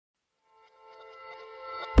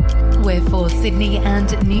for Sydney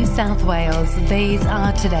and New South Wales. These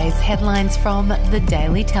are today's headlines from the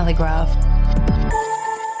Daily Telegraph.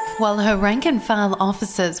 While her rank-and-file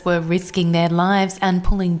officers were risking their lives and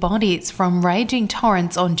pulling bodies from raging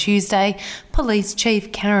torrents on Tuesday, Police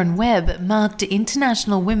Chief Karen Webb marked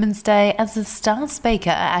International Women's Day as a star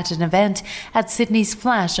speaker at an event at Sydney's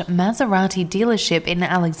Flash Maserati dealership in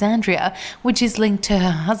Alexandria, which is linked to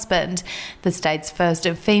her husband. The state's first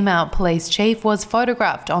female police chief was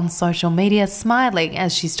photographed on social media smiling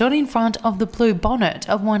as she stood in front of the blue bonnet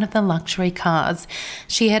of one of the luxury cars.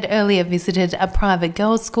 She had earlier visited a private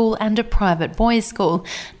girls' school and a private boys' school.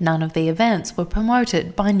 None of the events were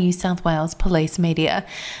promoted by New South Wales police media.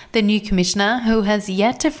 The new commissioner, who has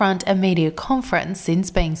yet to front a media conference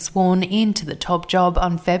since being sworn into the top job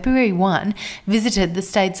on February 1, visited the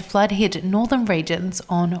state's flood-hit northern regions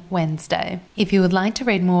on Wednesday. If you would like to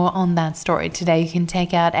read more on that story today, you can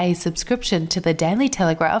take out a subscription to the Daily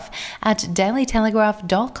Telegraph at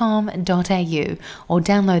dailytelegraph.com.au or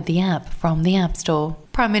download the app from the App Store.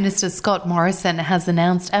 Prime Minister Scott Morrison has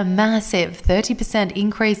announced a massive 30%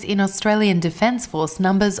 increase in Australian Defence Force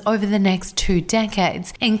numbers over the next 2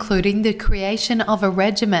 decades, including the creation of a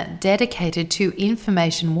regiment dedicated to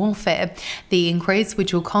information warfare. The increase,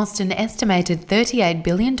 which will cost an estimated $38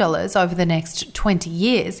 billion over the next 20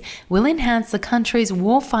 years, will enhance the country's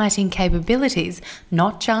warfighting capabilities,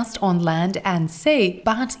 not just on land and sea,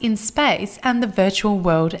 but in space and the virtual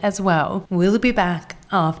world as well. We'll be back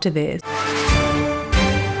after this.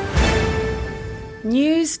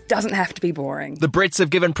 News doesn't have to be boring. The Brits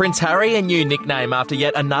have given Prince Harry a new nickname after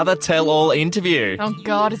yet another tell-all interview. Oh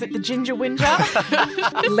God, is it the Ginger Whinger?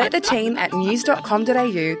 Let the team at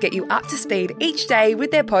news.com.au get you up to speed each day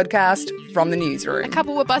with their podcast, From the Newsroom. A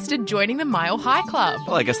couple were busted joining the Mile High Club.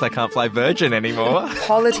 Well, I guess they can't play Virgin anymore.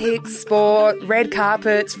 Politics, sport, red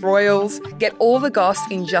carpets, royals. Get all the goss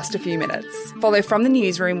in just a few minutes. Follow From the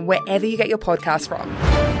Newsroom wherever you get your podcast from.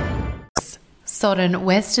 Sodden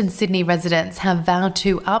Western Sydney residents have vowed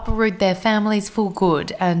to uproot their families for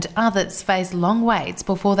good, and others face long waits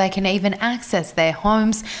before they can even access their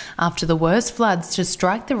homes after the worst floods to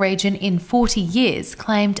strike the region in 40 years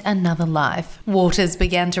claimed another life. Waters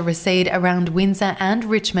began to recede around Windsor and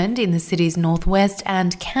Richmond in the city's northwest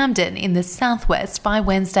and Camden in the southwest by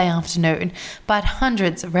Wednesday afternoon, but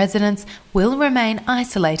hundreds of residents will remain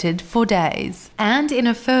isolated for days. And in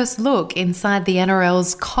a first look inside the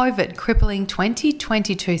NRL's COVID-crippling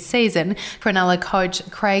 2022 season, Cronulla coach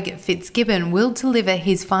Craig Fitzgibbon will deliver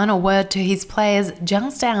his final word to his players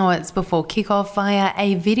just hours before kickoff via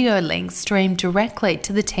a video link streamed directly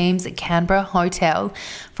to the team's Canberra hotel.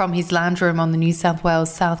 From his lounge room on the New South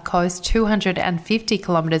Wales south coast, 250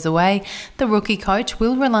 kilometres away, the rookie coach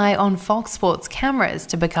will rely on Fox Sports cameras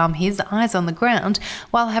to become his eyes on the ground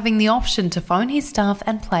while having the option to phone his staff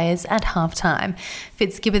and players at halftime.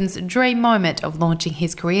 Fitzgibbon's dream moment of launching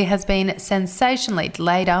his career has been sensationally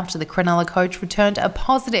delayed after the Cronulla coach returned a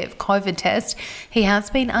positive COVID test. He has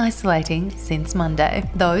been isolating since Monday.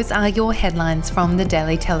 Those are your headlines from the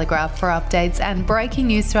Daily Telegraph. For updates and breaking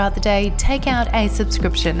news throughout the day, take out a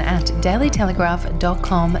subscription at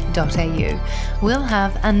dailytelegraph.com.au. We'll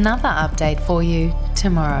have another update for you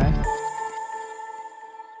tomorrow.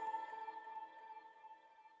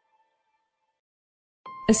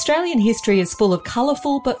 Australian history is full of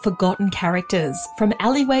colourful but forgotten characters, from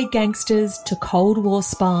alleyway gangsters to Cold War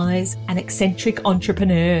spies and eccentric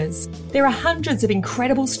entrepreneurs. There are hundreds of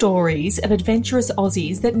incredible stories of adventurous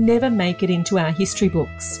Aussies that never make it into our history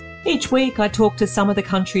books. Each week I talk to some of the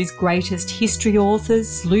country's greatest history authors,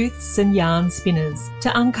 sleuths and yarn spinners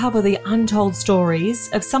to uncover the untold stories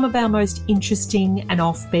of some of our most interesting and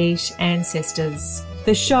offbeat ancestors.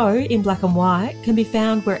 The show, In Black and White, can be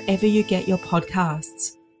found wherever you get your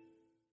podcasts.